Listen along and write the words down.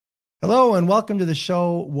Hello and welcome to the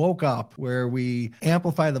show Woke Up, where we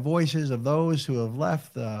amplify the voices of those who have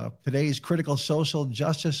left today's critical social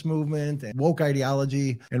justice movement and woke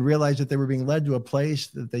ideology and realized that they were being led to a place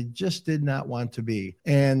that they just did not want to be.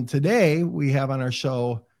 And today we have on our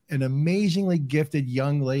show an amazingly gifted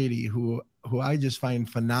young lady who I just find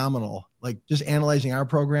phenomenal. Like just analyzing our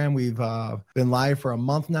program, we've been live for a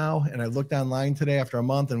month now, and I looked online today after a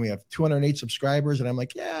month, and we have 208 subscribers, and I'm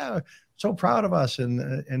like, yeah, so proud of us,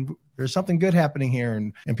 and there's something good happening here,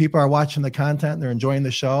 and people are watching the content, and they're enjoying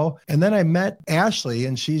the show. And then I met Ashley,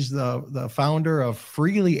 and she's the founder of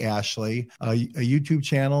Freely Ashley, a YouTube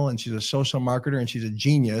channel, and she's a social marketer, and she's a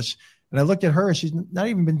genius. And I looked at her, and she's not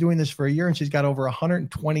even been doing this for a year, and she's got over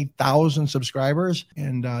 120,000 subscribers,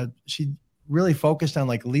 and she really focused on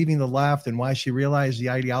like leaving the left and why she realized the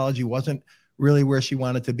ideology wasn't really where she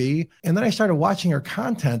wanted to be. And then I started watching her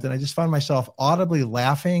content, and I just found myself audibly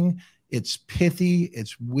laughing. It's pithy,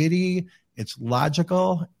 it's witty, it's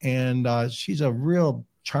logical, and she's a real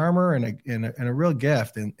charmer and a real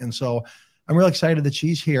gift. And so I'm real excited that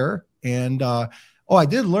she's here. And I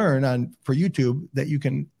did learn for YouTube that you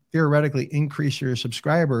can theoretically increase your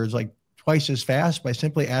subscribers like twice as fast by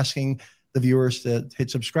simply asking the viewers to hit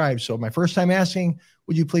subscribe. So my first time asking,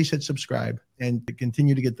 would you please hit subscribe and to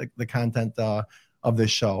continue to get the content of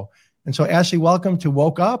this show. And so Ashley, welcome to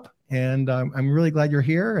Woke Up. And I'm really glad you're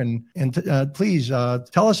here. And please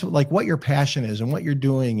tell us like what your passion is and what you're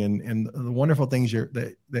doing and the wonderful things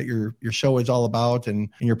that your show is all about and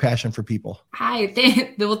your passion for people. Hi.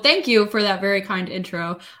 Thank you for that very kind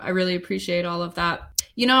intro. I really appreciate all of that.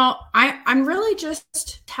 You know, I'm really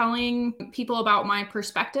just telling people about my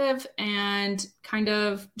perspective and kind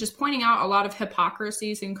of just pointing out a lot of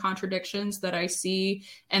hypocrisies and contradictions that I see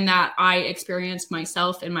and that I experienced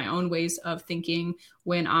myself in my own ways of thinking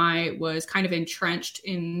when I was kind of entrenched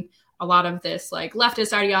in a lot of this like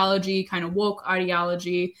leftist ideology, kind of woke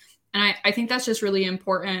ideology. And I think that's just really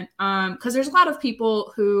important because there's a lot of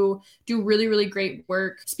people who do really, really great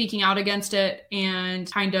work speaking out against it and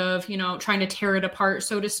kind of, you know, trying to tear it apart,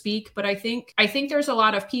 so to speak. But I think there's a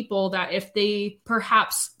lot of people that if they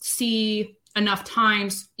perhaps see enough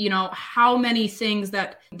times, you know, how many views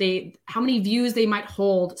they might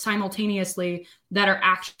hold simultaneously that are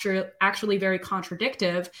actually very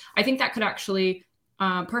contradictive, I think that could actually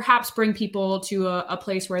perhaps bring people to a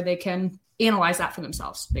place where they can analyze that for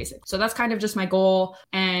themselves, basically. So that's kind of just my goal.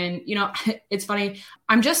 And, you know, it's funny.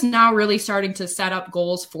 I'm just now really starting to set up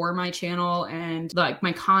goals for my channel and like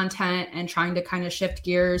my content and trying to kind of shift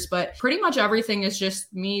gears. But pretty much everything is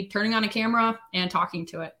just me turning on a camera and talking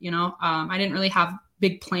to it. You know, I didn't really have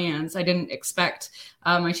big plans. I didn't expect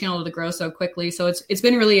my channel to grow so quickly. So it's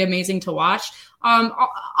been really amazing to watch,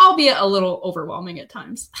 albeit a little overwhelming at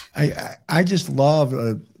times. I just love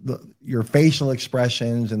your facial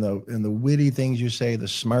expressions and the witty things you say, the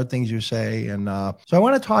smart things you say. And so I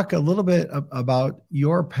want to talk a little bit about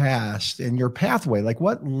your past and your pathway. Like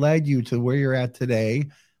what led you to where you're at today?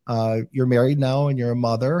 You're married now and you're a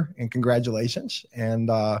mother, and congratulations. And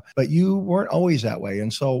but you weren't always that way.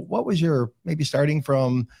 And so what was maybe starting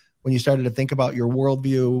from when you started to think about your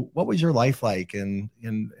worldview, what was your life like and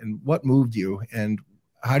what moved you and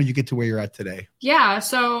how did you get to where you're at today? Yeah.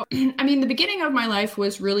 So, I mean, the beginning of my life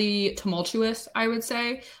was really tumultuous, I would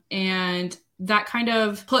say. And that kind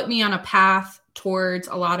of put me on a path towards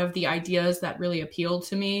a lot of the ideas that really appealed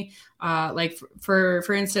to me. Like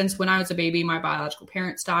for instance, when I was a baby, my biological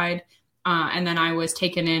parents died. And then I was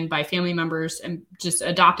taken in by family members and just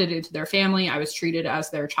adopted into their family. I was treated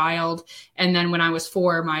as their child. And then when I was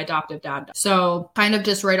 4, my adoptive dad died. So kind of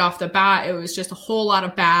just right off the bat, it was just a whole lot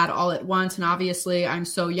of bad all at once. And obviously I'm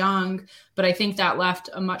so young, but I think that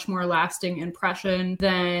left a much more lasting impression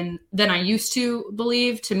than I used to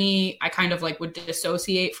believe. To me, I kind of like would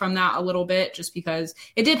dissociate from that a little bit just because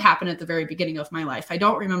it did happen at the very beginning of my life. I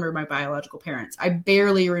don't remember my biological parents. I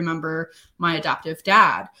barely remember my adoptive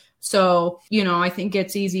dad. So, you know, I think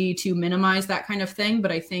it's easy to minimize that kind of thing,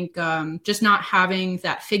 but I think just not having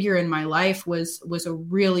that figure in my life was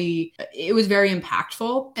very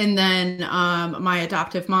impactful. And then my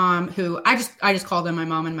adoptive mom, who I just call them my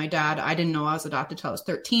mom and my dad. I didn't know I was adopted till I was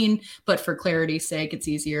 13, but for clarity's sake, it's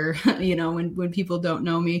easier, you know, when people don't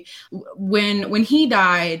know me. When he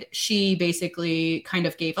died, she basically kind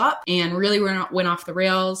of gave up and really went off the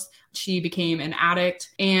rails. She became an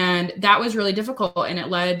addict, and that was really difficult, and it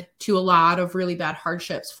led to a lot of really bad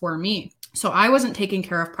hardships for me. So I wasn't taken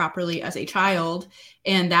care of properly as a child,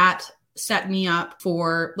 and that set me up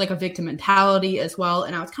for like a victim mentality as well.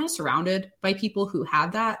 And I was kind of surrounded by people who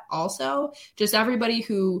had that also, just everybody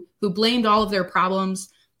who blamed all of their problems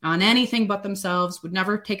on anything but themselves, would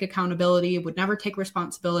never take accountability, would never take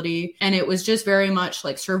responsibility. And it was just very much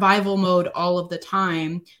like survival mode all of the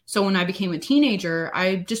time. So when I became a teenager,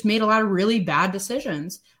 I just made a lot of really bad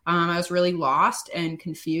decisions. I was really lost and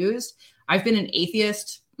confused. I've been an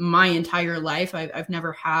atheist my entire life. I've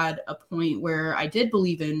never had a point where I did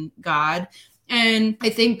believe in God. And I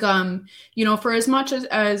think, for as much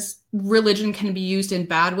as religion can be used in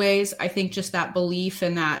bad ways, I think just that belief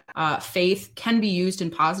and that faith can be used in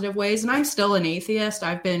positive ways. And I'm still an atheist.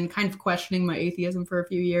 I've been kind of questioning my atheism for a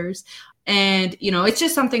few years. And, it's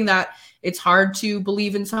just something that it's hard to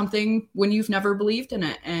believe in something when you've never believed in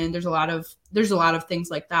it. And there's a lot of things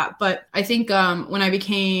like that. But I think when I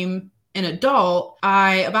became an adult,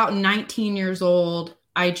 about 19 years old,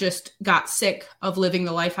 I just got sick of living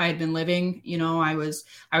the life I had been living. I was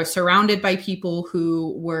surrounded by people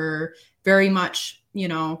who were very much,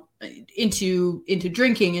 into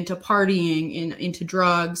drinking, into partying, into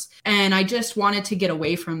drugs. And I just wanted to get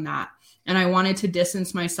away from that. And I wanted to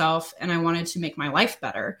distance myself, and I wanted to make my life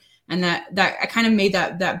better. And that I kind of made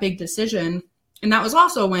that big decision. And that was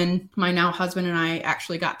also when my now husband and I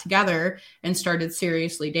actually got together and started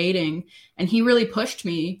seriously dating. And he really pushed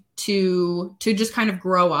me to just kind of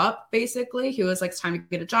grow up, basically. He was like, it's time to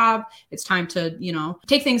get a job. It's time to,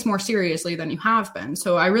 take things more seriously than you have been.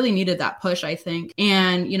 So I really needed that push, I think.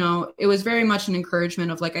 And, it was very much an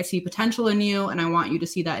encouragement of like, I see potential in you and I want you to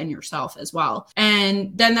see that in yourself as well.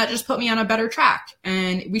 And then that just put me on a better track.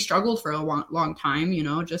 And we struggled for a long time,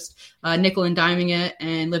 just nickel and diming it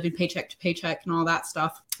and living paycheck to paycheck and all that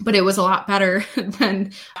stuff. But it was a lot better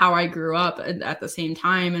than how I grew up at the same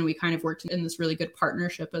time. And we kind of worked in this really good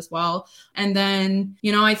partnership as well. And then,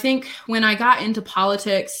 I think when I got into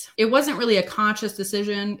politics, it wasn't really a conscious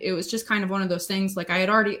decision. It was just kind of one of those things, like I had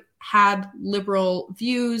already had liberal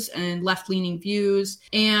views and left-leaning views,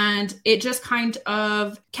 and it just kind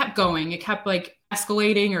of kept going. It kept like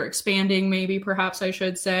escalating or expanding, maybe perhaps I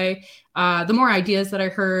should say. The more ideas that I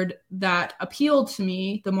heard that appealed to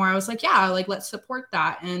me, the more I was like, yeah, like let's support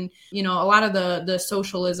that. And, a lot of the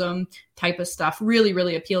socialism type of stuff really,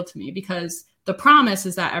 really appealed to me because the promise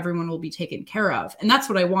is that everyone will be taken care of. And that's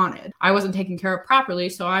what I wanted. I wasn't taken care of properly,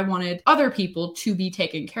 so I wanted other people to be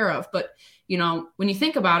taken care of. But, when you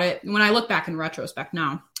think about it, when I look back in retrospect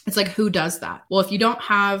now, it's like, who does that? Well, if you don't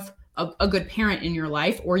have a good parent in your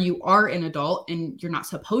life, or you are an adult and you're not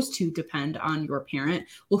supposed to depend on your parent,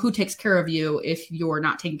 well, who takes care of you if you're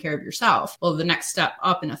not taking care of yourself? Well, the next step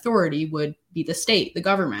up in authority would be the state, the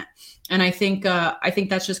government. And I think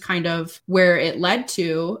that's just kind of where it led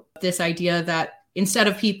to this idea that instead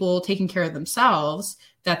of people taking care of themselves,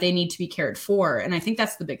 that they need to be cared for. And I think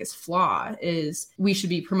that's the biggest flaw, is we should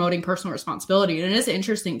be promoting personal responsibility. And it is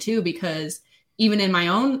interesting too, because even in my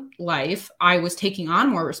own life, I was taking on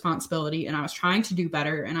more responsibility and I was trying to do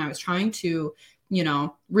better. And I was trying to,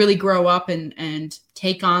 really grow up and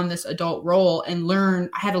take on this adult role and learn.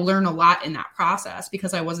 I had to learn a lot in that process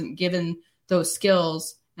because I wasn't given those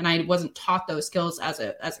skills and I wasn't taught those skills as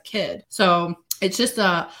a kid. So it's just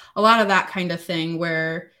a lot of that kind of thing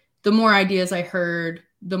where the more ideas I heard,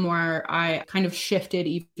 the more I kind of shifted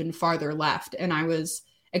even farther left. And I was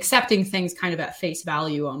accepting things kind of at face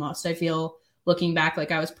value almost. I feel looking back,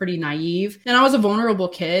 like I was pretty naive and I was a vulnerable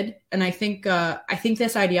kid. And I think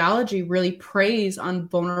this ideology really preys on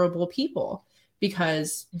vulnerable people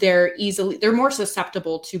because they're more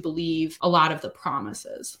susceptible to believe a lot of the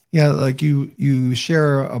promises. Yeah. Like you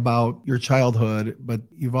share about your childhood, but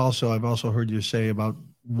I've also heard you say about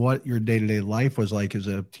what your day-to-day life was like as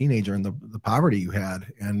a teenager and the poverty you had.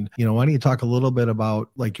 And, why don't you talk a little bit about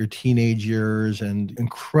like your teenage years and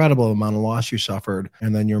incredible amount of loss you suffered,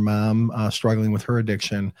 and then your mom struggling with her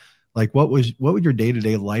addiction. Like what would your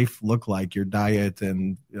day-to-day life look like, your diet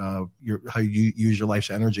and how you use your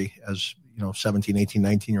life's energy as, 17, 18,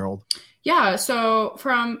 19-year-old? Yeah. So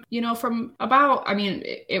from about,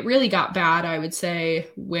 it really got bad, I would say,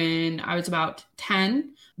 when I was about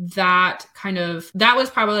 10. That was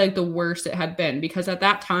probably like the worst it had been, because at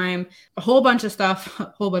that time, a whole bunch of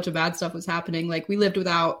bad stuff was happening. Like we lived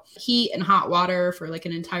without heat and hot water for like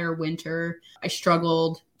an entire winter. I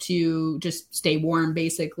struggled to just stay warm,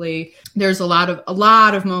 basically. There's a lot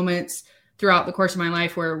of moments throughout the course of my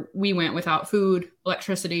life where we went without food,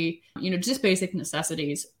 electricity, just basic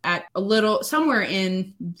necessities. At somewhere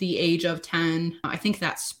in the age of 10, I think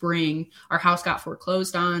that spring, our house got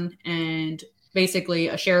foreclosed on, and basically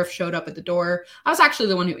a sheriff showed up at the door. I was actually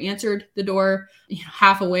the one who answered the door,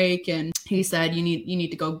 half awake. And he said, you need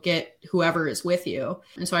to go get whoever is with you.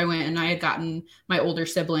 And so I went, and I had gotten my older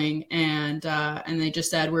sibling, and they just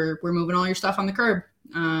said, we're moving all your stuff on the curb.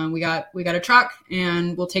 We got a truck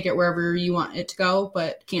and we'll take it wherever you want it to go,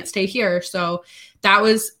 but can't stay here. So that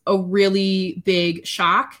was a really big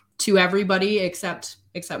shock to everybody except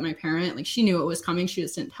my parent. Like, she knew it was coming. She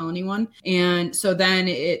just didn't tell anyone. And so then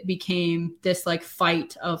it became this like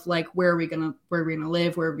fight of like, where are we going to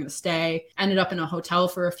live? Where are we going to stay? Ended up in a hotel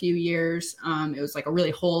for a few years. It was like a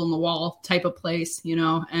really hole in the wall type of place, you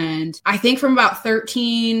know? And I think from about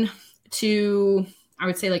 13 to, I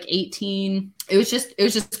would say like 18, it was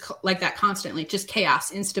just like that constantly, just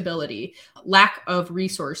chaos, instability, lack of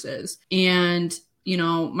resources. And, you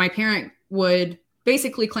know, my parent would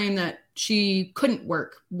basically claim that she couldn't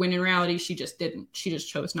work when in reality she just didn't. She just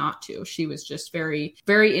chose not to. She was just very,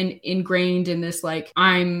 very ingrained in this, like,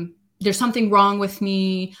 there's something wrong with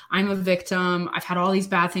me. I'm a victim. I've had all these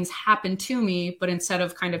bad things happen to me. But instead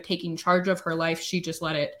of kind of taking charge of her life, she just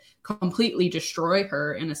let it completely destroy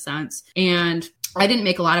her in a sense. And I didn't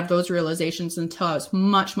make a lot of those realizations until I was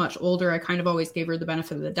much, much older. I kind of always gave her the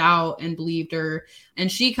benefit of the doubt and believed her.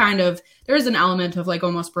 And she there's an element of like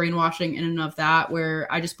almost brainwashing in and of that, where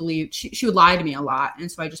I just believed she would lie to me a lot.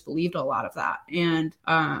 And so I just believed a lot of that.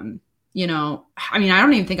 And, you know, I mean, I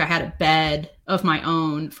don't even think I had a bed of my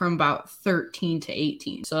own from about 13 to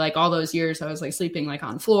 18. So like all those years I was like sleeping like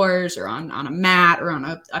on floors or on a mat or on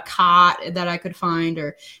a cot that I could find,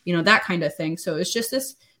 or, you know, that kind of thing. So it's just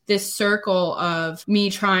this circle of me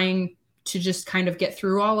trying to just kind of get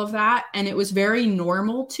through all of that. And it was very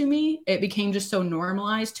normal to me. It became just so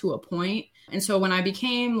normalized to a point. And so when I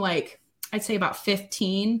became like, I'd say about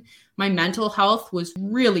 15, my mental health was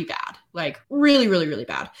really bad, like really, really, really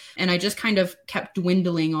bad. And I just kind of kept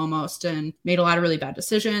dwindling almost and made a lot of really bad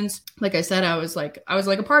decisions. Like I said, I was like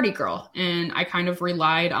a party girl, and I kind of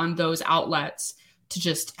relied on those outlets to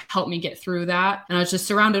just help me get through that. And I was just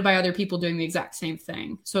surrounded by other people doing the exact same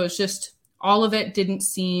thing. So it's just, all of it didn't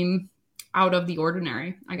seem out of the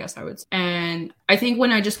ordinary, I guess I would say. And I think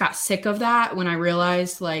when I just got sick of that, when I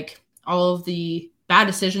realized like all of the bad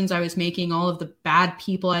decisions I was making, all of the bad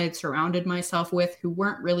people I had surrounded myself with who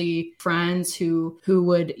weren't really friends, who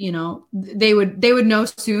would, you know, they would no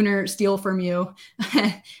sooner steal from you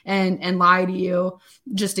and lie to you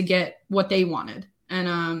just to get what they wanted.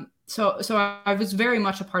 And, So I was very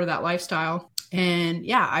much a part of that lifestyle. And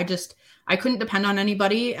yeah, I couldn't depend on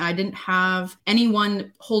anybody. I didn't have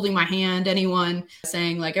anyone holding my hand, anyone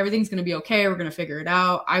saying like, everything's going to be okay, we're going to figure it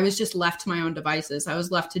out. I was just left to my own devices. I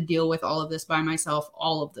was left to deal with all of this by myself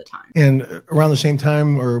all of the time. And around the same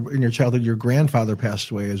time, or in your childhood, your grandfather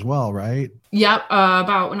passed away as well, right? Yep.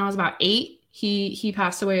 About when I was about 8. He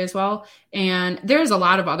passed away as well. And there's a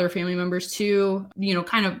lot of other family members too, you know,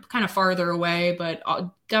 kind of farther away, but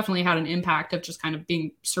definitely had an impact of just kind of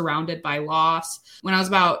being surrounded by loss. When I was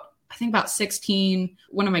about 16,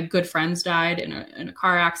 one of my good friends died in a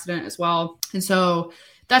car accident as well. And so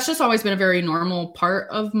that's just always been a very normal part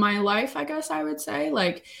of my life, I guess I would say.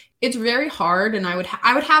 Like, it's very hard. And I would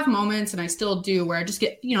have moments, and I still do, where I just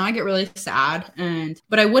get, you know, I get really sad,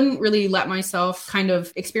 but I wouldn't really let myself kind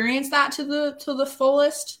of experience that to the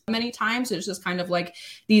fullest many times. It's just kind of like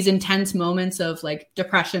these intense moments of like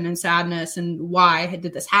depression and sadness and why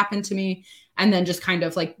did this happen to me? And then just kind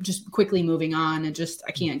of like just quickly moving on, and just,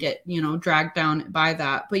 I can't get, you know, dragged down by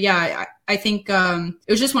that. But yeah, I think it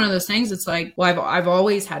was just one of those things. It's like, well, I've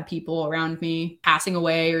always had people around me passing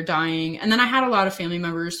away or dying. And then I had a lot of family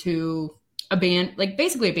members who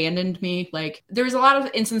basically abandoned me. Like, there was a lot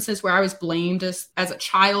of instances where I was blamed as a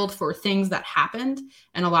child for things that happened.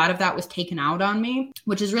 And a lot of that was taken out on me,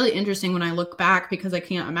 which is really interesting when I look back, because I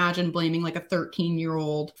can't imagine blaming like a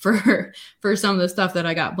 13-year-old for some of the stuff that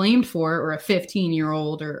I got blamed for, or a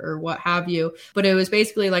 15-year-old or what have you. But it was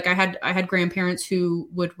basically like I had grandparents who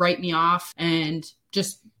would write me off and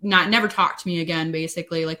just never talk to me again,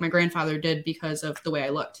 basically, like my grandfather did, because of the way I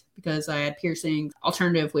looked, because I had piercings,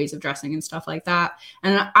 alternative ways of dressing and stuff like that.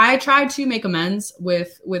 And I tried to make amends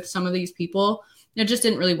with some of these people. It just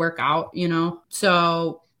didn't really work out, you know?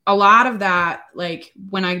 So a lot of that, like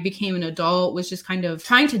when I became an adult, was just kind of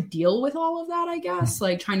trying to deal with all of that, I guess,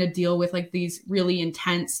 like trying to deal with like these really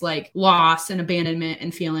intense like loss and abandonment,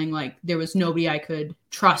 and feeling like there was nobody I could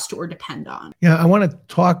trust or depend on. Yeah, I want to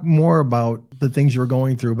talk more about the things you were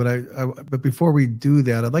going through, but before we do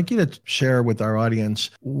that, I'd like you to share with our audience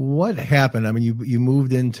what happened. I mean, you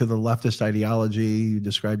moved into the leftist ideology. You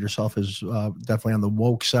described yourself as definitely on the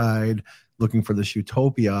woke side, looking for this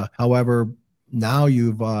utopia. However, now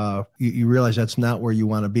you realize that's not where you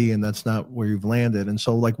want to be, and that's not where you've landed. And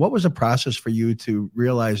so like, what was the process for you to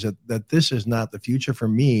realize that this is not the future for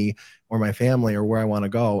me or my family or where I want to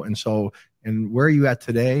go? And where are you at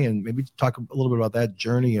today? And maybe talk a little bit about that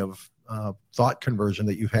journey of thought conversion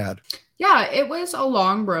that you've had? Yeah, it was a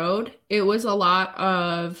long road. It was a lot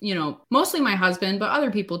of, mostly my husband, but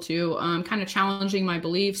other people too, kind of challenging my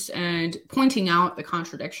beliefs and pointing out the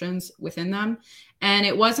contradictions within them. And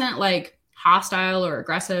it wasn't like hostile or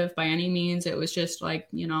aggressive by any means. It was just like,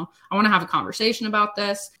 I want to have a conversation about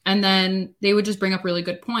this. And then they would just bring up really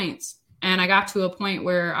good points. And I got to a point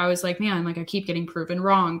where I was like, man, like I keep getting proven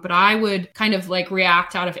wrong, but I would kind of like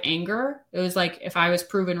react out of anger. It was like, if I was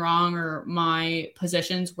proven wrong or my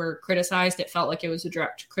positions were criticized, it felt like it was a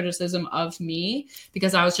direct criticism of me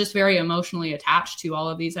because I was just very emotionally attached to all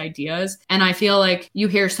of these ideas. And I feel like you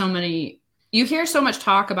hear so much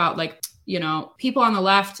talk about like, people on the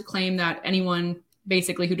left claim that anyone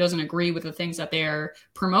basically who doesn't agree with the things that they're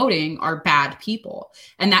promoting are bad people.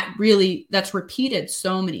 And that's repeated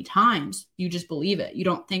so many times. You just believe it. You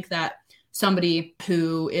don't think that somebody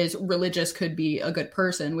who is religious could be a good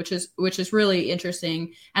person, which is really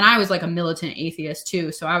interesting. And I was like a militant atheist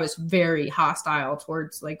too. So I was very hostile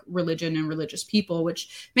towards like religion and religious people,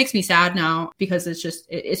 which makes me sad now because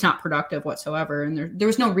it's not productive whatsoever. And there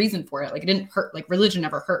was no reason for it. Like it didn't hurt, like religion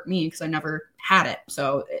never hurt me because I never had it.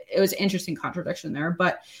 So it was an interesting contradiction there,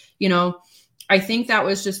 but I think that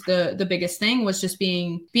was just the biggest thing was just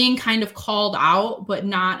being kind of called out, but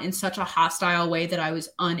not in such a hostile way that I was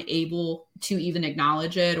unable to even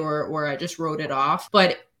acknowledge it or I just wrote it off.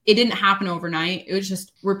 But it didn't happen overnight. It was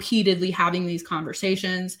just repeatedly having these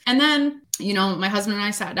conversations. And then, my husband and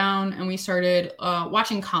I sat down and we started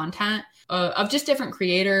watching content of just different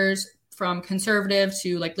creators, from conservative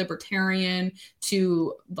to like libertarian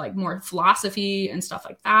to like more philosophy and stuff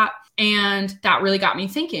like that. And that really got me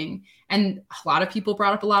thinking. And a lot of people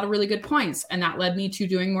brought up a lot of really good points. And that led me to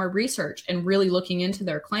doing more research and really looking into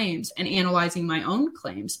their claims and analyzing my own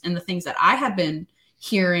claims and the things that I had been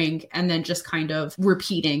hearing and then just kind of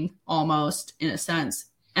repeating almost in a sense.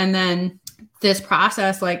 And then this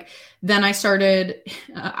process, then I started,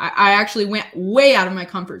 I actually went way out of my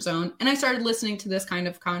comfort zone and I started listening to this kind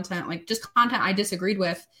of content, like just content I disagreed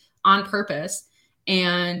with on purpose.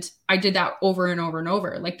 And I did that over and over and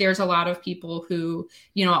over. Like there's a lot of people who,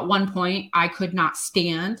 at one point I could not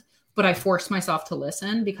stand, but I forced myself to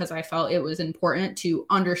listen because I felt it was important to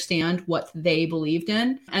understand what they believed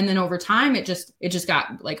in. And then over time, it just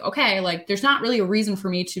got like, okay, like there's not really a reason for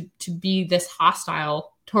me to be this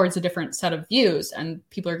hostile towards a different set of views, and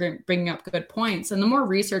people are bringing up good points. And the more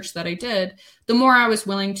research that I did, the more I was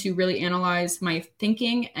willing to really analyze my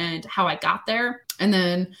thinking and how I got there. And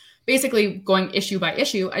then basically going issue by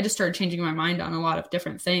issue, I just started changing my mind on a lot of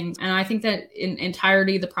different things. And I think that in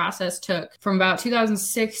entirety, the process took from about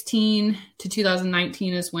 2016 to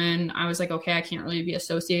 2019 is when I was like, okay, I can't really be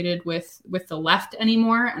associated with the left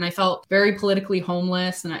anymore. And I felt very politically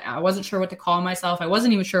homeless and I wasn't sure what to call myself. I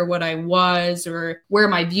wasn't even sure what I was or where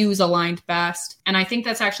my views aligned best. And I think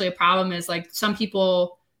that's actually a problem is like some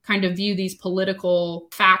people kind of view these political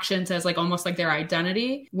factions as like almost like their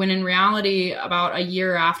identity, when in reality, about a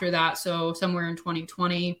year after that, so somewhere in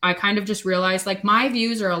 2020, I kind of just realized like my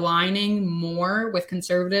views are aligning more with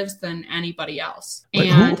conservatives than anybody else. But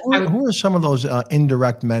and who are some of those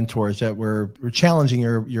indirect mentors that were challenging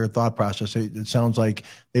your thought process? It sounds like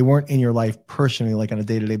they weren't in your life personally, like on a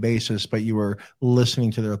day-to-day basis, but you were listening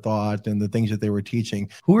to their thought and the things that they were teaching.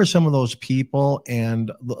 Who are some of those people,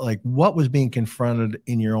 and like what was being confronted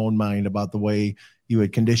in your own mind about the way you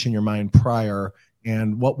had conditioned your mind prior,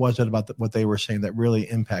 and what was it about what they were saying that really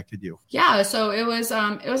impacted you? Yeah, so it was a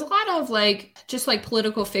lot of like just like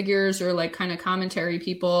political figures or like kind of commentary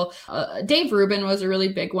people. Dave Rubin was a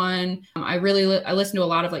really big one. I listened to a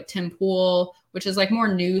lot of like Tim Pool, which is like more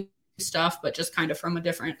news stuff, but just kind of from a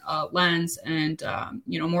different lens and,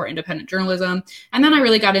 more independent journalism. And then I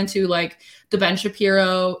really got into like the Ben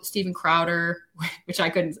Shapiro, Steven Crowder, which I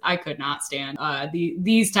could not stand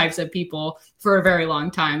these types of people for a very long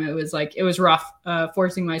time. It was rough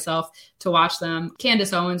forcing myself to watch them.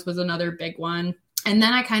 Candace Owens was another big one. And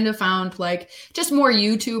then I kind of found like just more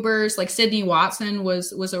YouTubers, like Sydney Watson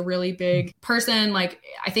was a really big person. Like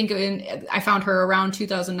I think I found her around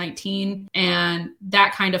 2019, and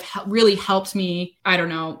that kind of really helped me, I don't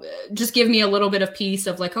know, just give me a little bit of peace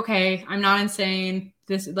of like, okay, I'm not insane.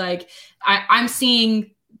 This like I'm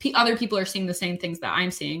seeing other people are seeing the same things that I'm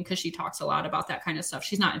seeing, because she talks a lot about that kind of stuff.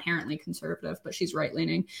 She's not inherently conservative, but she's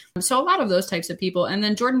right-leaning. So a lot of those types of people. And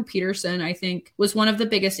then Jordan Peterson, I think, was one of the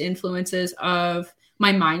biggest influences of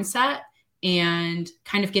my mindset and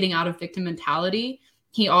kind of getting out of victim mentality,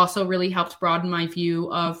 he also really helped broaden my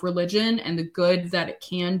view of religion and the good that it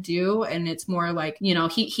can do. And it's more like,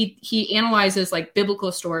 he analyzes like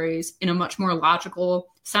biblical stories in a much more logical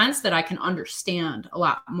sense that I can understand a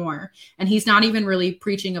lot more. And he's not even really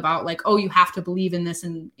preaching about like, oh, you have to believe in this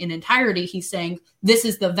in entirety. He's saying this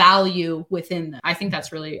is the value within that. I think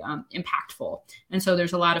that's really impactful. And so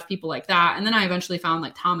there's a lot of people like that. And then I eventually found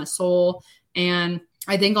like Thomas Sowell, and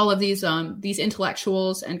I think all of these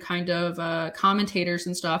intellectuals and kind of commentators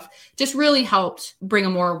and stuff just really helped bring a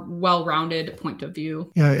more well-rounded point of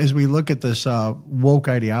view. Yeah, as we look at this woke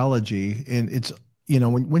ideology, and it's,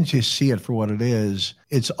 once you see it for what it is,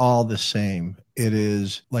 it's all the same. It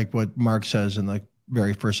is like what Marx says in the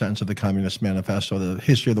very first sentence of the Communist Manifesto: the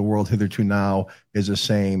history of the world hitherto now is the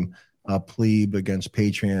same. Plebe against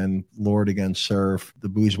patrian, lord against serf, the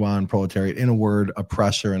bourgeois and proletariat, in a word,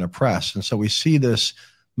 oppressor and oppressed. And so we see this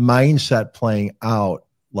mindset playing out,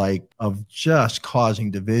 like of just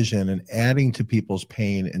causing division and adding to people's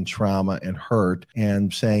pain and trauma and hurt,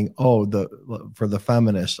 and saying, for the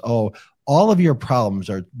feminists, all of your problems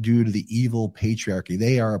are due to the evil patriarchy.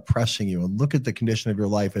 They are oppressing you. And look at the condition of your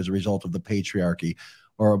life as a result of the patriarchy.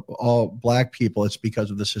 Or all Black people, it's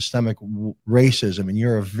because of the systemic racism, and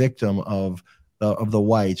you're a victim of the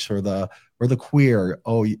whites or the queer.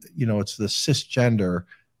 It's the cisgender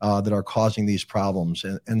that are causing these problems.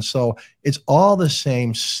 And so it's all the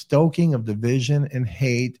same stoking of division and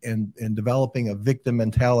hate and developing a victim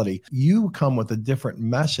mentality. You come with a different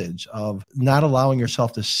message of not allowing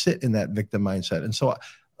yourself to sit in that victim mindset. And so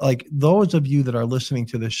like those of you that are listening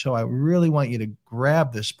to this show, I really want you to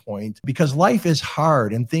grab this point, because life is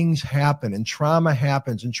hard and things happen and trauma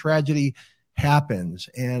happens and tragedy happens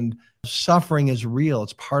and suffering is real.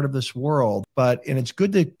 It's part of this world. And it's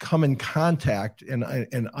good to come in contact and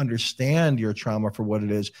understand your trauma for what it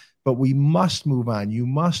is. But we must move on. You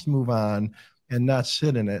must move on and not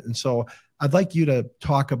sit in it. And so I'd like you to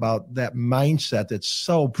talk about that mindset that's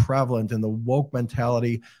so prevalent in the woke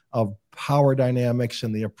mentality of power dynamics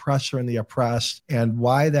and the oppressor and the oppressed, and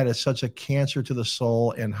why that is such a cancer to the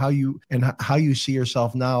soul, and how you see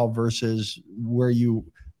yourself now versus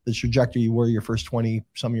the trajectory you were your first 20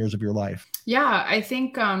 some years of your life. Yeah, I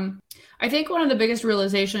think one of the biggest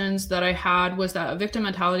realizations that I had was that a victim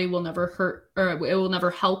mentality will never hurt, or it will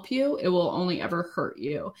never help you. It will only ever hurt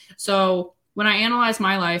you. So when I analyzed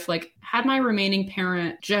my life, like, had my remaining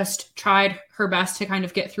parent just tried her best to kind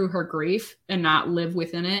of get through her grief and not live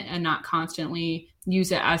within it and not constantly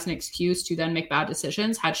use it as an excuse to then make bad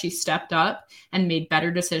decisions, had she stepped up and made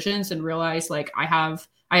better decisions and realized, like, I have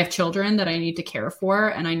children that I need to care for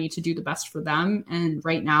and I need to do the best for them, and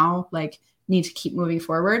right now, like, need to keep moving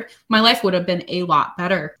forward, my life would have been a lot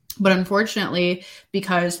better. But unfortunately,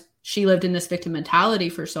 because she lived in this victim mentality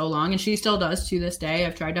for so long, and she still does to this day.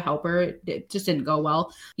 I've tried to help her. It just didn't go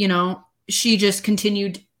well. She just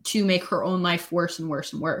continued to make her own life worse and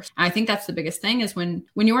worse and worse. And I think that's the biggest thing, is when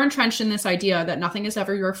you're entrenched in this idea that nothing is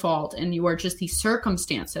ever your fault and you are just these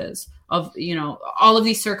circumstances of, all of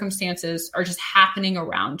these circumstances are just happening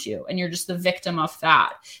around you and you're just the victim of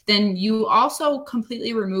that, then you also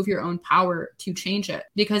completely remove your own power to change it.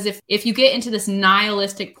 Because if you get into this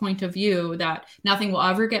nihilistic point of view that nothing will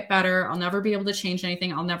ever get better, I'll never be able to change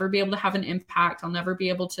anything, I'll never be able to have an impact, I'll never be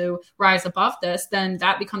able to rise above this, then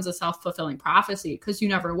that becomes a self-fulfilling prophecy, because you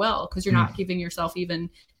never will, because you're not giving yourself even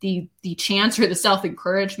the chance or the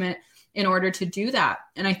self-encouragement in order to do that.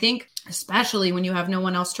 And I think especially when you have no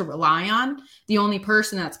one else to rely on, the only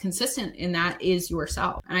person that's consistent in that is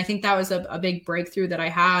yourself. And I think that was a big breakthrough that I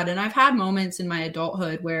had. And I've had moments in my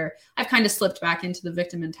adulthood where I've kind of slipped back into the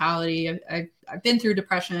victim mentality. I've been through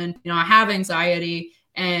depression, I have anxiety,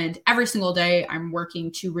 and every single day I'm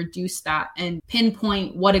working to reduce that and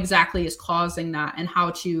pinpoint what exactly is causing that and how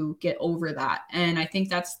to get over that. And I think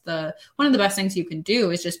that's one of the best things you can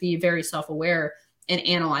do, is just be very self-aware and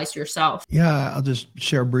analyze yourself. Yeah, I'll just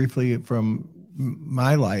share briefly from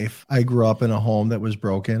my life. I grew up in a home that was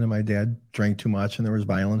broken, and my dad drank too much, and there was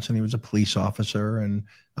violence, and he was a police officer, and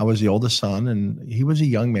I was the oldest son, and he was a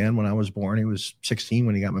young man when I was born. He was 16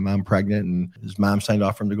 when he got my mom pregnant, and his mom signed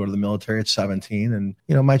off for him to go to the military at 17. And,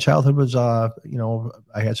 my childhood was, I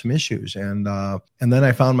had some issues. And then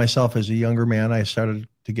I found myself as a younger man, I started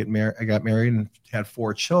to get married. I got married and had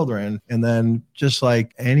 4 children. And then, just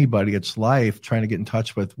like anybody, it's life, trying to get in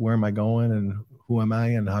touch with where am I going and who am I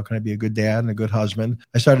and how can I be a good dad and a good husband.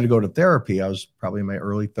 I started to go to therapy. I was probably in my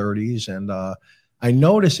early 30s. And I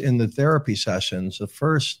noticed in the therapy sessions, the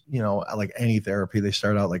first, like any therapy, they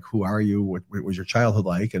start out like, who are you? What was your childhood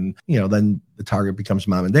like? And, then the target becomes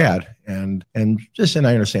mom and dad. And I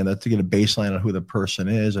understand that, to get a baseline on who the person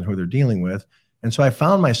is and who they're dealing with. And so I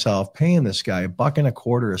found myself paying this guy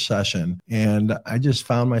 $1.25 a session. And I just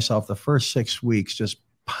found myself the first 6 weeks just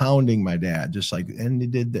pounding my dad, just like, and he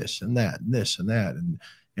did this and that, and this and that, and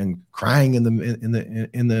crying in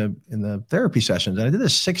the therapy sessions. And I did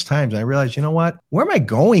this 6 times. And I realized, you know what, where am I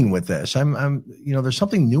going with this? I'm there's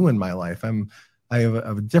something new in my life. I have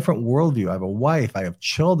a different worldview. I have a wife. I have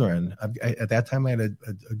children. At that time, I had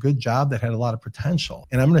a good job that had a lot of potential.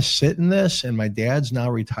 And I'm going to sit in this. And my dad's now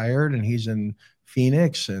retired, and he's in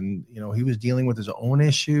Phoenix, and he was dealing with his own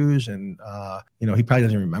issues, and he probably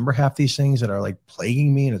doesn't remember half these things that are like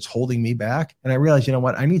plaguing me, and it's holding me back. And I realized, you know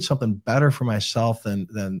what, I need something better for myself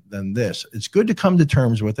than this. It's good to come to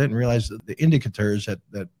terms with it and realize that the indicators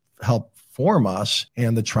that help form us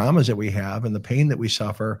and the traumas that we have and the pain that we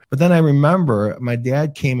suffer. But then I remember my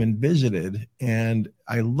dad came and visited, and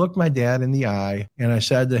I looked my dad in the eye and I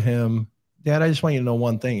said to him, Dad, I just want you to know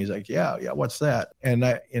one thing. He's like, yeah, what's that?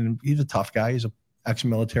 And he's a tough guy. He's a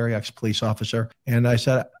ex-military, ex-police officer. And I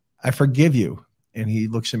said, I forgive you. And he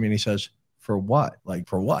looks at me and he says, for what? Like,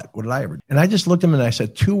 for what? What did I ever do? And I just looked at him and I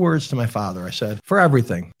said 2 words to my father. I said, for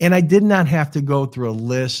everything. And I did not have to go through a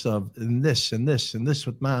list of this and this and this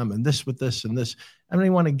with mom and this with this and this. I don't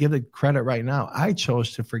even want to give the credit right now. I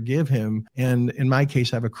chose to forgive him. And in my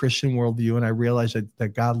case, I have a Christian worldview, and I realized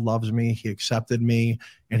that God loves me. He accepted me,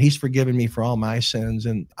 and he's forgiven me for all my sins.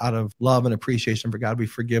 And out of love and appreciation for God, we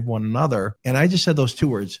forgive one another. And I just said those 2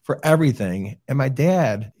 words, for everything. And my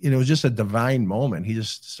dad, it was just a divine moment. He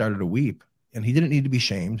just started to weep, and he didn't need to be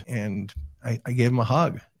shamed. And I gave him a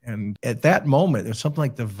hug. And at that moment, there's something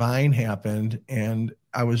like divine happened, and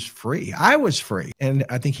I was free. I was free. And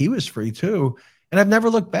I think he was free too. And I've never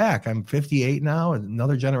looked back. I'm 58 now, and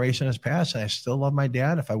another generation has passed, and I still love my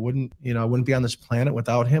dad. If I wouldn't, I wouldn't be on this planet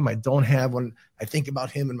without him. I don't have, when I think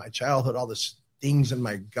about him in my childhood, all this things in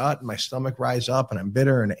my gut and my stomach rise up, and I'm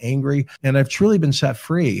bitter and angry. And I've truly been set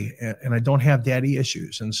free, and I don't have daddy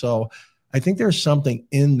issues. And so I think there's something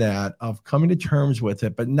in that of coming to terms with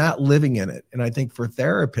it, but not living in it. And I think for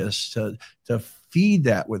therapists to feed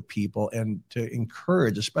that with people and to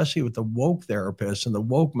encourage, especially with the woke therapists and the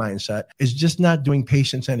woke mindset, is just not doing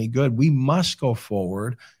patients any good. We must go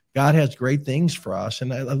forward. God has great things for us.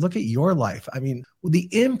 And I look at your life. I mean, the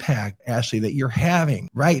impact, Ashley, that you're having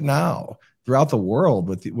right now throughout the world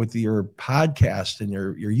with your podcast and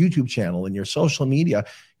your YouTube channel and your social media,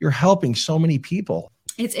 you're helping so many people.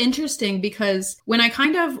 It's interesting because when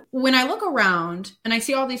I look around and I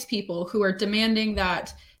see all these people who are demanding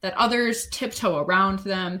that others tiptoe around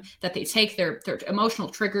them, that they take their emotional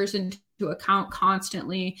triggers into account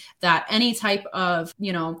constantly, that any type of,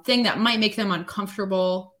 thing that might make them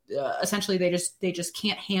uncomfortable, essentially they just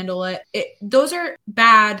can't handle it. Those are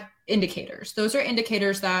bad indicators. Those are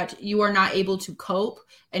indicators that you are not able to cope,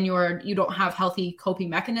 and you don't have healthy coping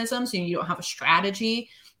mechanisms, and you don't have a strategy.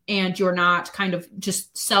 And you're not kind of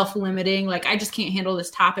just self-limiting, like, I just can't handle this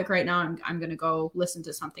topic right now. I'm going to go listen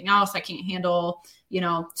to something else. I can't handle,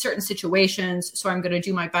 certain situations. So I'm going to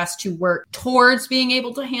do my best to work towards being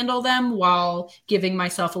able to handle them while giving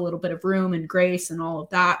myself a little bit of room and grace and all of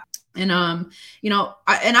that. And,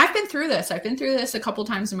 I've been through this. I've been through this a couple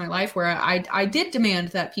times in my life where I did demand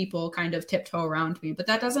that people kind of tiptoe around me, but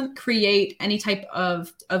that doesn't create any type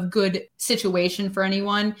of good situation for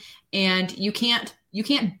anyone. And you can't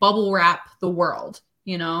bubble wrap the world,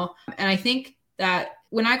 And I think that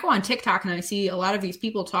when I go on TikTok and I see a lot of these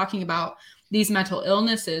people talking about these mental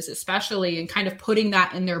illnesses, especially, and kind of putting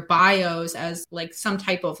that in their bios as like some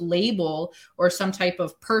type of label or some type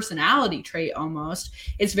of personality trait almost,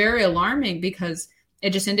 it's very alarming because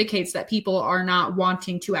it just indicates that people are not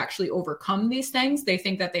wanting to actually overcome these things. They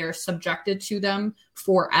think that they are subjected to them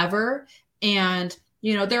forever. And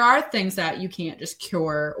there are things that you can't just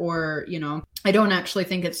cure, or, I don't actually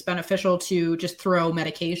think it's beneficial to just throw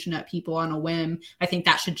medication at people on a whim. I think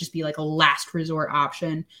that should just be like a last resort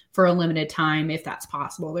option for a limited time, if that's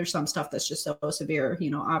possible. There's some stuff that's just so severe,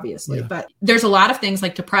 obviously, yeah. But there's a lot of things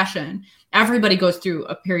like depression. Everybody goes through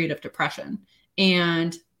a period of depression,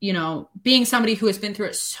 and being somebody who has been through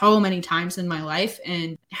it so many times in my life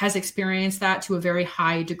and has experienced that to a very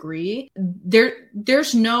high degree,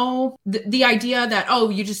 there's no, the idea that,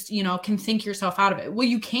 you just, can think yourself out of it. Well,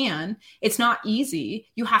 you can. It's not easy.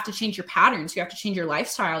 You have to change your patterns. You have to change your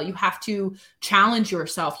lifestyle. You have to challenge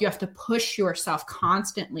yourself. You have to push yourself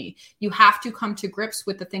constantly. You have to come to grips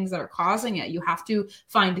with the things that are causing it. You have to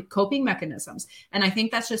find coping mechanisms. And I think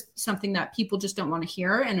that's just something that people just don't want to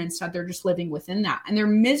hear. And instead they're just living within that, and they're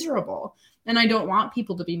miserable. And I don't want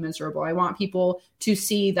people to be miserable. I want people to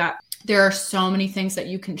see that there are so many things that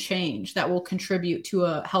you can change that will contribute to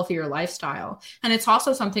a healthier lifestyle. And it's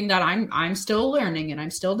also something that I'm still learning and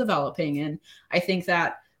I'm still developing. And I think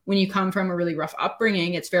that when you come from a really rough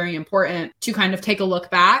upbringing, it's very important to kind of take a look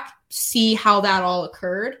back, see how that all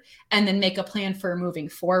occurred, and then make a plan for moving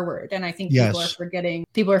forward. And I think people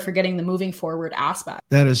are forgetting the moving forward aspect.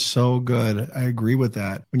 That is so good. I agree with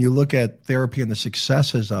that. When you look at therapy and the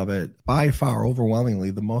successes of it, by far,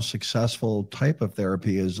 overwhelmingly, the most successful type of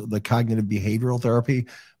therapy is the cognitive behavioral therapy,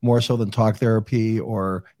 more so than talk therapy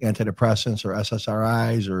or antidepressants or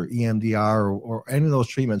SSRIs or EMDR or any of those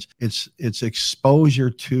treatments. It's exposure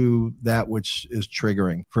to that which is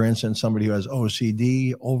triggering. For instance, somebody who has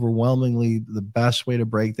OCD, overwhelmingly the best way to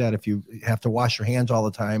break that, if you have to wash your hands all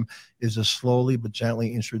the time, is to slowly but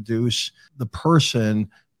gently introduce the person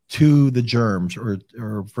to the germs,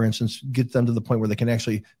 or for instance, get them to the point where they can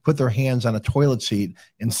actually put their hands on a toilet seat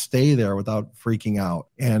and stay there without freaking out.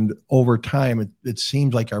 And over time, it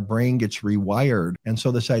seems like our brain gets rewired. And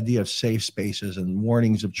so this idea of safe spaces and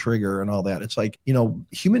warnings of trigger and all that, it's like,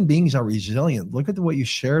 human beings are resilient. Look at what you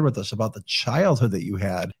shared with us about the childhood that you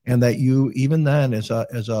had, and that you, even then, as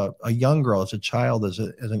a young girl, as a child, as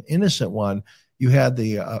an innocent one, you had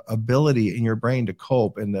the ability in your brain to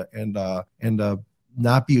cope and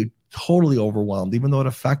not be totally overwhelmed, even though it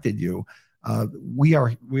affected you. We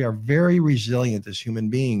are very resilient as human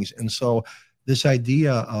beings. And so this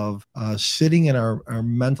idea of sitting in our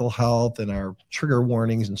mental health and our trigger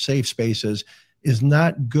warnings and safe spaces is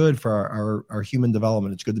not good for our human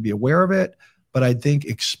development. It's good to be aware of it, but I think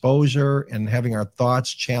exposure and having our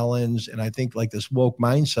thoughts challenged, and I think like this woke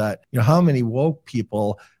mindset, how many woke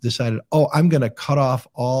people decided, I'm going to cut off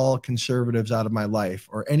all conservatives out of my life,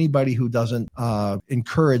 or anybody who doesn't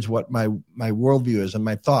encourage what my worldview is and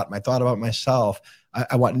my thought about myself.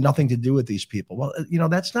 I want nothing to do with these people. Well,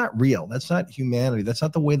 that's not real. That's not humanity. That's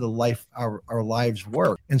not the way our lives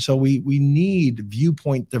work. And so we need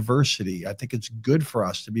viewpoint diversity. I think it's good for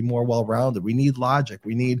us to be more well-rounded. We need logic.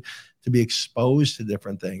 We need to be exposed to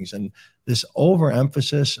different things. And this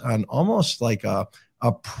overemphasis on almost like a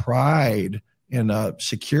pride and a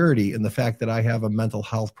security in the fact that I have a mental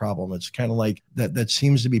health problem. It's kind of like that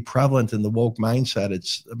seems to be prevalent in the woke mindset.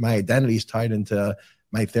 It's my identity is tied into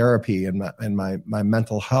my therapy and my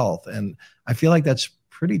mental health. And I feel like that's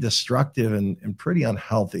pretty destructive and pretty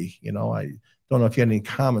unhealthy. I don't know if you had any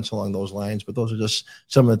comments along those lines, but those are just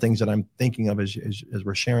some of the things that I'm thinking of as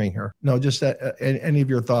we're sharing here. No, just that, any of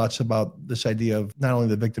your thoughts about this idea of not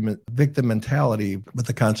only the victim mentality, but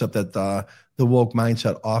the concept that the woke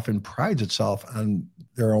mindset often prides itself on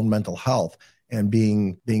their own mental health and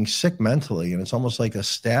being sick mentally. And it's almost like a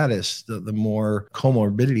status. The more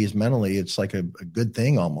comorbidities mentally, it's like a good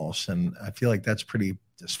thing almost. And I feel like that's pretty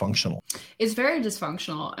dysfunctional. It's very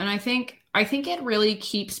dysfunctional. And I think it really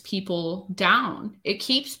keeps people down. It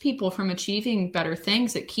keeps people from achieving better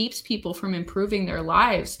things. It keeps people from improving their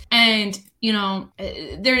lives. And,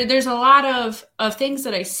 there's a lot of things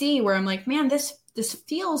that I see where I'm like, man, this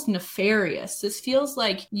feels nefarious. This feels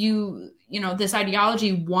like this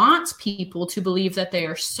ideology wants people to believe that they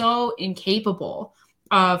are so incapable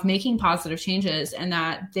of making positive changes and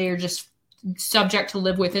that they're just subject to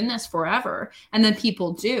live within this forever. And then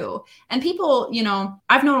people do. And people,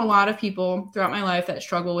 I've known a lot of people throughout my life that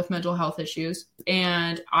struggle with mental health issues,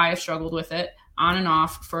 and I've struggled with it on and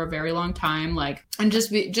off for a very long time. And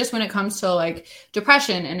just when it comes to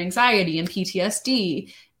depression and anxiety and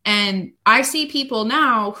PTSD. And I see people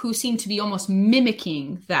now who seem to be almost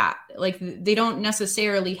mimicking that. They don't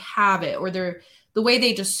necessarily have it, or the way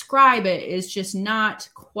they describe it is just not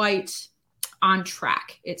quite on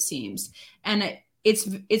track, it seems. And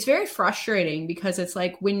it's very frustrating, because it's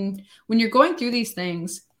like when you're going through these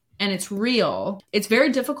things and it's real, it's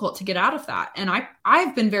very difficult to get out of that. And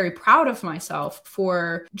I've been very proud of myself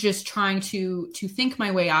for just trying to think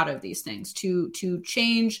my way out of these things, to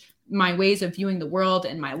change my ways of viewing the world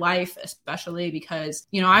and my life, especially because,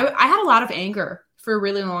 I had a lot of anger for a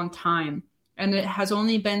really long time. And it has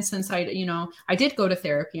only been since I did go to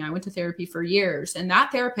therapy. I went to therapy for years, and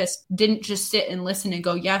that therapist didn't just sit and listen and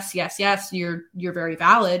go, yes, yes, yes, you're very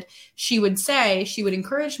valid. She would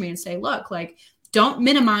encourage me and say, look, don't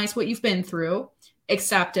minimize what you've been through,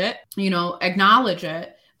 accept it, acknowledge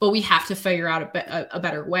it, but we have to figure out a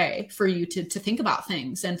better way for you to think about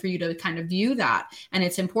things and for you to kind of view that. And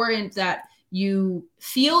it's important that you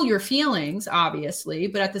feel your feelings, obviously,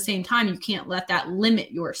 but at the same time, you can't let that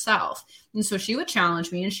limit yourself. And so she would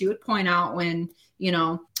challenge me, and she would point out when,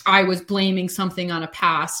 I was blaming something on a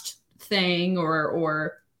past thing,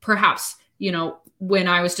 or perhaps, when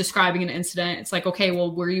I was describing an incident, it's like, okay,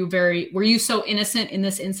 well, were you so innocent in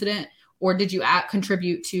this incident? or did you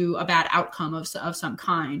contribute to a bad outcome of some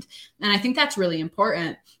kind? And I think that's really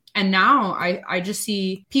important. And now I just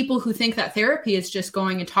see people who think that therapy is just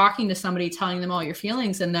going and talking to somebody, telling them all your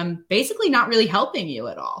feelings, and them basically not really helping you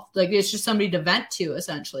at all. Like, it's just somebody to vent to,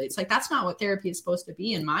 essentially. It's like, that's not what therapy is supposed to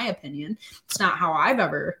be, in my opinion. It's not how I've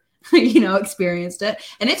ever experienced it.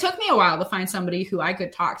 And it took me a while to find somebody who I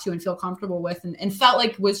could talk to and feel comfortable with and felt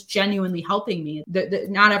like was genuinely helping me.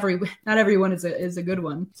 Not everyone is a good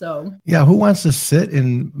one. So yeah, who wants to sit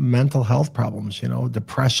in mental health problems,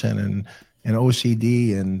 depression and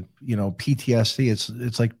OCD and, PTSD?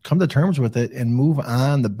 It's like, come to terms with it and move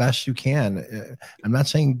on the best you can. I'm not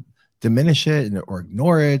saying diminish it or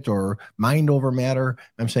ignore it or mind over matter.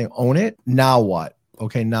 I'm saying own it. Now what?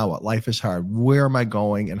 Okay, now what? Life is hard. Where am I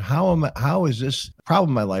going? And how is this problem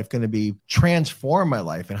in my life going to be transform my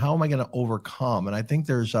life? And how am I going to overcome? And I think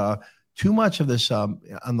there's too much of this on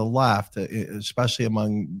the left, especially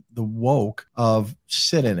among the woke, of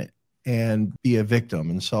sit in it and be a victim.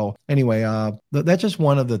 And so anyway, that's just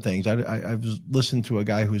one of the things. I've listened to a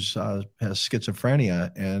guy who's has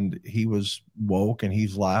schizophrenia, and he was woke and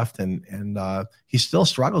he's left and he still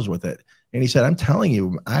struggles with it. And he said, I'm telling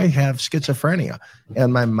you, I have schizophrenia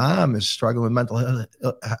and my mom is struggling with mental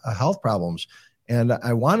health problems. And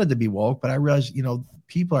I wanted to be woke, but I realized,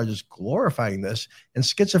 people are just glorifying this, and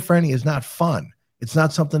schizophrenia is not fun. It's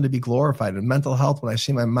not something to be glorified. And mental health, when I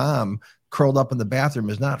see my mom curled up in the bathroom,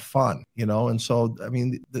 is not fun, And so, I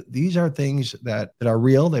mean, these are things that are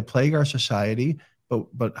real. They plague our society.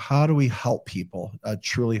 But how do we help people,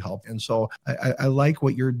 truly help? And so I like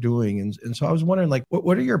what you're doing. And so I was wondering, like,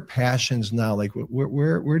 what are your passions now? Like,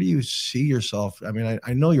 where do you see yourself? I mean,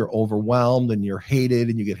 I know you're overwhelmed and you're hated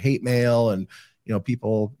and you get hate mail and,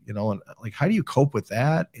 people, and like, how do you cope with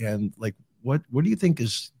that? And like, what do you think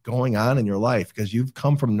is going on in your life? Because you've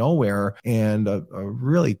come from nowhere and a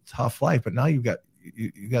really tough life, but now you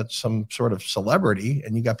got some sort of celebrity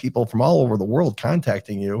and you got people from all over the world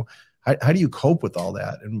contacting you. How do you cope with all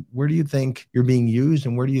that? And where do you think you're being used,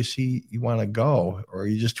 and where do you see you want to go? Or are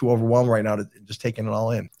you just too overwhelmed right now to just taking it all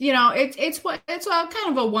in? It's a kind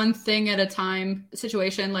of a one thing at a time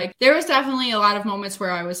situation. Like, there was definitely a lot of moments where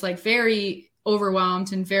I was like very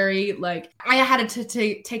overwhelmed and very like, I had to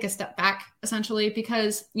take a step back, essentially,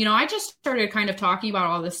 because, I just started kind of talking about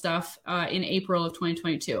all this stuff in April of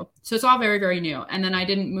 2022. So it's all very, very new. And then I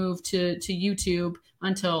didn't move to YouTube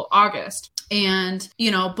until August. And,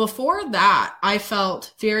 before that, I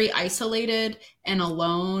felt very isolated and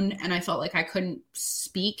alone. And I felt like I couldn't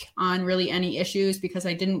speak on really any issues because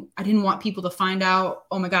I didn't want people to find out,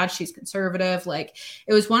 oh my God, she's conservative. Like,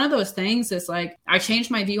 it was one of those things. It's like, I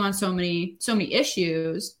changed my view on so many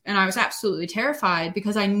issues, and I was absolutely terrified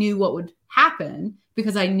because I knew what would happen,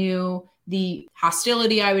 because I knew the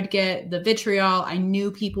hostility I would get, the vitriol. I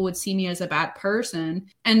knew people would see me as a bad person.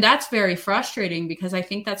 And that's very frustrating because I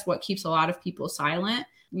think that's what keeps a lot of people silent.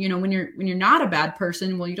 When you're not a bad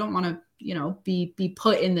person, well, you don't want to, be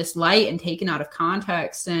put in this light and taken out of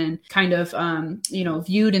context and kind of,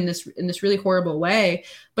 viewed in this really horrible way.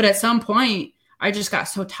 But at some point, I just got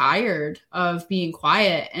so tired of being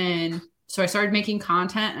quiet. And so I started making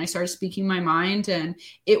content and I started speaking my mind. And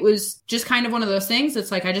it was just kind of one of those things. It's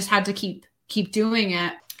like, I just had to keep doing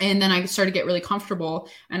it. And then I started to get really comfortable.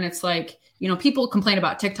 And it's like, people complain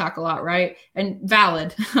about TikTok a lot, right? And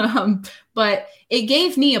valid. But it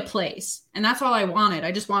gave me a place, and that's all I wanted.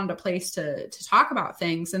 I just wanted a place to talk about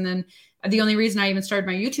things. And then the only reason I even started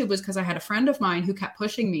my YouTube was because I had a friend of mine who kept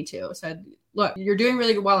pushing me to, said, look, you're doing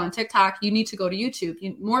really well on TikTok. You need to go to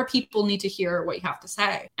YouTube. More people need to hear what you have to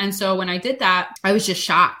say. And so when I did that, I was just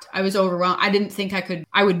shocked. I was overwhelmed. I didn't think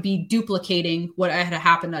I would be duplicating what had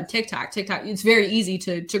happened on TikTok. It's very easy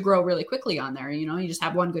to grow really quickly on there. You just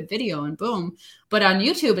have one good video and boom. But on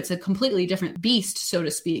YouTube, it's a completely different beast, so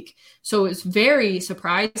to speak. So it's very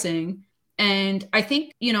surprising. And I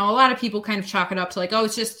think, a lot of people kind of chalk it up to like, oh,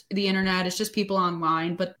 it's just the internet. It's just people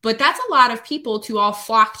online. But that's a lot of people to all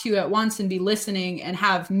flock to you at once and be listening and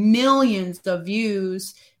have millions of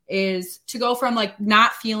views, is to go from like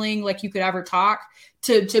not feeling like you could ever talk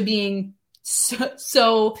to being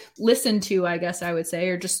so listened to, I guess I would say,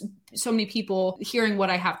 or just so many people hearing what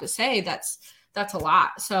I have to say. That's a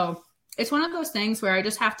lot. So it's one of those things where I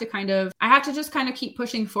just have to just kind of keep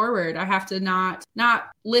pushing forward. I have to not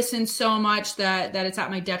listen so much that it's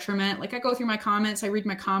at my detriment. Like, I go through my comments, I read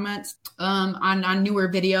my comments on newer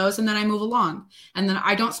videos, and then I move along. And then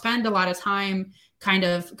I don't spend a lot of time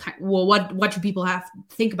well, what do people have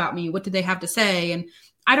to think about me? What do they have to say? And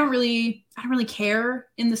I don't really care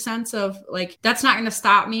in the sense of like, that's not going to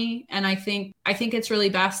stop me. And I think it's really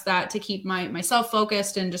best that to keep myself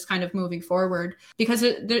focused and just kind of moving forward, because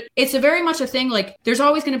it's a very much a thing. Like there's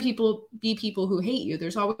always going to be people who hate you.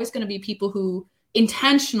 There's always going to be people who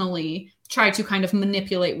intentionally try to kind of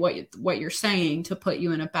manipulate what you're saying to put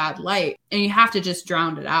you in a bad light. And you have to just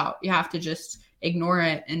drown it out. You have to just ignore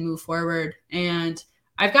it and move forward. And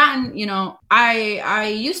I've gotten, I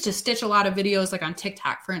used to stitch a lot of videos like on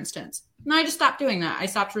TikTok, for instance. And I just stopped doing that. I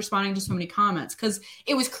stopped responding to so many comments because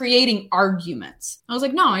it was creating arguments. I was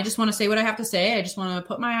like, no, I just want to say what I have to say. I just want to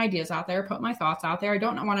put my ideas out there, put my thoughts out there. I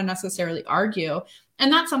don't want to necessarily argue.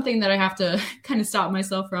 And that's something that I have to kind of stop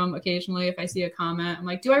myself from occasionally. If I see a comment, I'm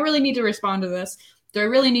like, do I really need to respond to this? Do I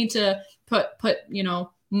really need to put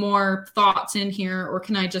more thoughts in here, or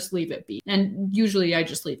can I just leave it be? And usually I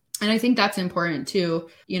just leave. And I think that's important too.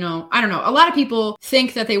 I don't know. A lot of people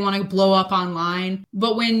think that they want to blow up online,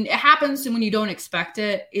 but when it happens and when you don't expect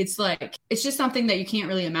it, it's just something that you can't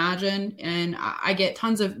really imagine. And I get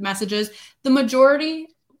tons of messages, the majority,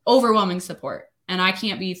 overwhelming support. And I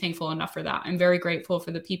can't be thankful enough for that. I'm very grateful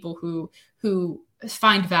for the people who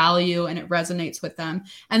find value and it resonates with them.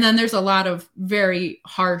 And then there's a lot of very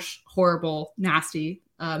harsh, horrible, nasty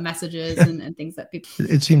messages and things that people.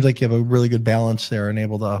 It seems like you have a really good balance there and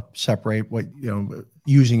able to separate what,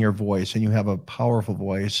 using your voice, and you have a powerful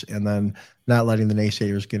voice, and then not letting the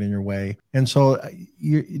naysayers get in your way. And so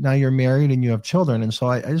now you're married and you have children. And so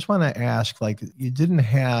I just want to ask, like, you didn't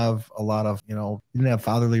have a lot of, you didn't have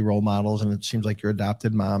fatherly role models, and it seems like your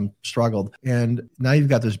adopted mom struggled. And now you've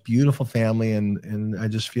got this beautiful family, and I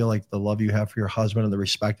just feel like the love you have for your husband and the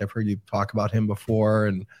respect, I've heard you talk about him before,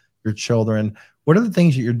 and your children. What are the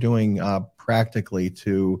things that you're doing practically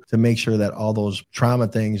to make sure that all those trauma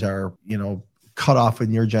things are, cut off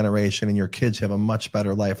in your generation and your kids have a much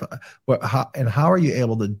better life? How are you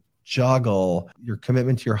able to juggle your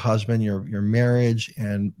commitment to your husband, your marriage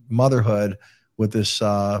and motherhood with this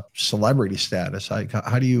celebrity status?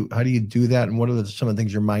 How do you do that? And what are some of the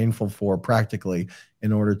things you're mindful for practically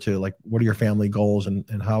in order to, like, what are your family goals,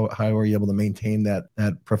 and how are you able to maintain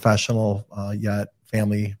that professional yet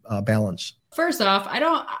family balance? First off, I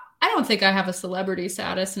don't think I have a celebrity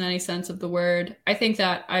status in any sense of the word. I think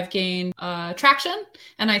that I've gained traction,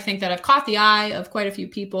 and I think that I've caught the eye of quite a few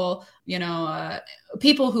people,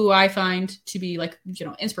 people who I find to be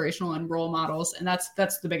inspirational and role models. And that's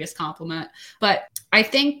the biggest compliment. But I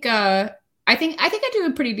think I do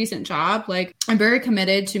a pretty decent job. Like, I'm very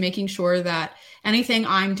committed to making sure that anything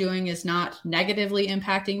I'm doing is not negatively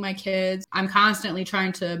impacting my kids. I'm constantly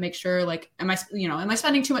trying to make sure, like, am I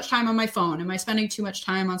spending too much time on my phone? Am I spending too much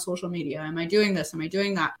time on social media? Am I doing this? Am I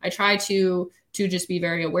doing that? I try to just be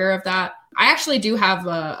very aware of that. I actually do have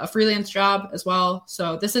a freelance job as well.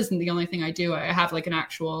 So this isn't the only thing I do. I have like an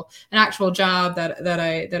actual job that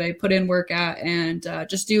I put in work at and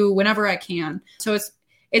just do whenever I can. So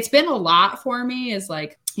it's been a lot for me. Is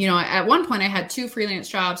like, at one point I had 2 freelance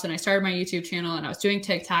jobs, and I started my YouTube channel, and I was doing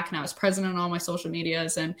TikTok, and I was present on all my social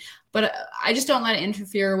medias, but I just don't let it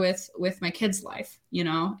interfere with my kids' life,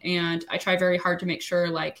 and I try very hard to make sure,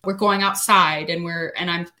 like, we're going outside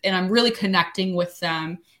and I'm really connecting with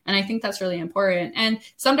them. And I think that's really important. And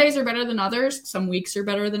some days are better than others. Some weeks are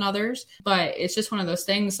better than others, but it's just one of those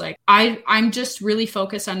things. Like, I'm just really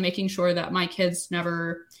focused on making sure that my kids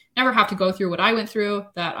never have to go through what I went through,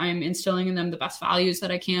 that I'm instilling in them the best values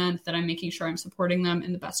that I can, that I'm making sure I'm supporting them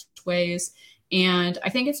in the best ways. And I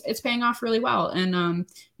think it's paying off really well. And,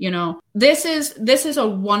 this is a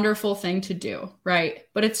wonderful thing to do, right?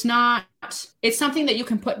 But it's something that you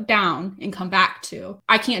can put down and come back to.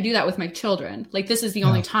 I can't do that with my children. Like, this is the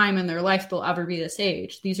only time in their life they'll ever be this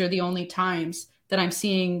age. These are the only times that I'm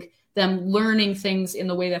seeing them learning things in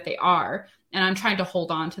the way that they are. And I'm trying to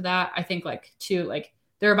hold on to that. I think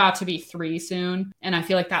they're about to be 3 soon. And I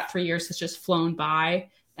feel like that 3 years has just flown by.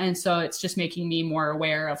 And so it's just making me more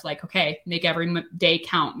aware of, like, okay, make every day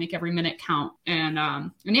count, make every minute count. And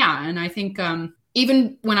I think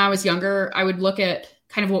even when I was younger, I would look at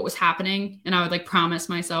kind of what was happening, and I would promise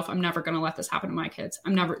myself, I'm never going to let this happen to my kids.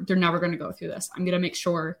 They're never going to go through this. I'm going to make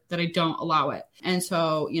sure that I don't allow it. And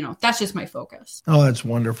so, that's just my focus. Oh, that's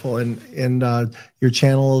wonderful. And your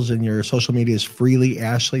channels and your social media is Freely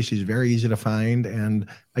Ashley. She's very easy to find. And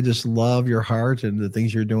I just love your heart and the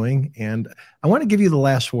things you're doing. And I want to give you the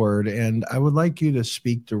last word. And I would like you to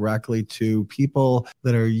speak directly to people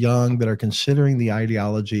that are young, that are considering the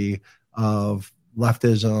ideology of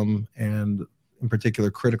leftism and, in particular,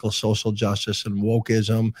 critical social justice and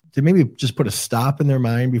wokeism, to maybe just put a stop in their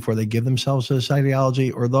mind before they give themselves to this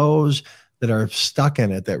ideology, or those that are stuck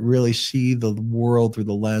in it, that really see the world through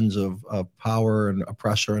the lens of power and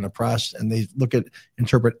oppressor and oppressed, and they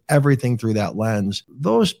interpret everything through that lens.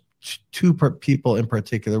 Those two people in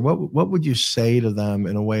particular, what would you say to them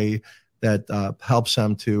in a way that helps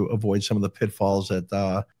them to avoid some of the pitfalls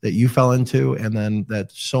that you fell into, and then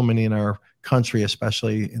that so many in our country,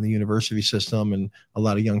 especially in the university system, and a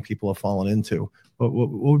lot of young people have fallen into? What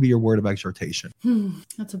would be your word of exhortation?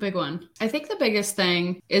 That's a big one. I think the biggest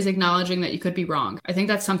thing is acknowledging that you could be wrong. I think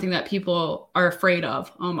that's something that people are afraid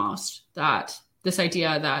of almost, that this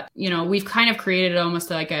idea that, we've kind of created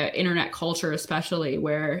almost like an internet culture, especially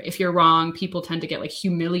where if you're wrong, people tend to get like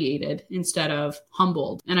humiliated instead of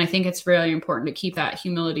humbled. And I think it's really important to keep that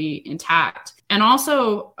humility intact. And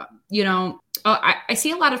also, I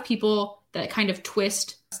see a lot of people that kind of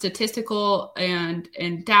twist statistical and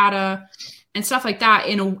data and stuff like that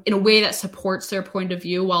in a way that supports their point of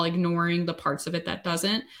view while ignoring the parts of it that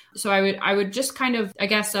doesn't. So I would just kind of, I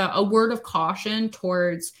guess, a word of caution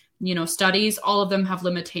towards, studies. All of them have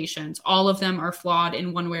limitations. All of them are flawed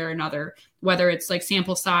in one way or another, whether it's like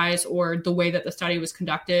sample size or the way that the study was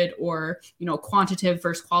conducted, or, quantitative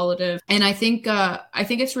versus qualitative. And I think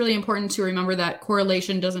it's really important to remember that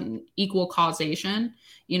correlation doesn't equal causation.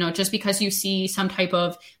 Just because you see some type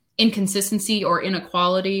of inconsistency or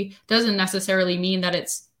inequality doesn't necessarily mean that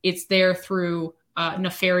it's there through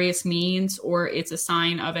nefarious means, or it's a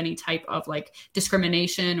sign of any type of like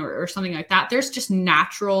discrimination or something like that. There's just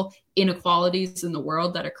natural inequalities in the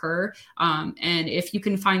world that occur. And if you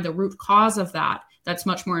can find the root cause of that, that's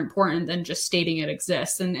much more important than just stating it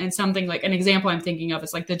exists. And something like an example I'm thinking of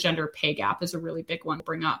is like the gender pay gap is a really big one to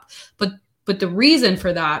bring up. But the reason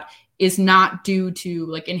for that is not due to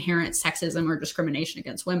like inherent sexism or discrimination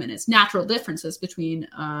against women. It's natural differences between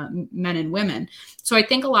men and women. So I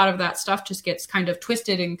think a lot of that stuff just gets kind of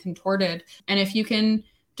twisted and contorted. And if you can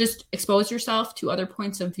just expose yourself to other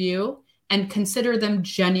points of view and consider them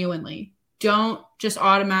genuinely, don't just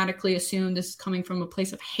automatically assume this is coming from a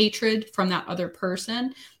place of hatred from that other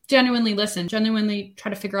person. Genuinely listen, genuinely try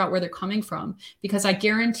to figure out where they're coming from, because I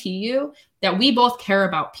guarantee you that we both care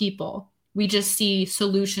about people. We just see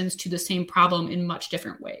solutions to the same problem in much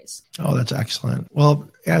different ways. Oh, that's excellent. Well,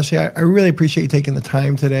 Ashley, I really appreciate you taking the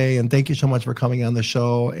time today. And thank you so much for coming on the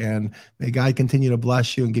show. And may God continue to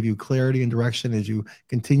bless you and give you clarity and direction as you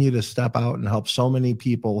continue to step out and help so many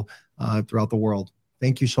people throughout the world.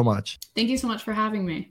 Thank you so much. Thank you so much for having me.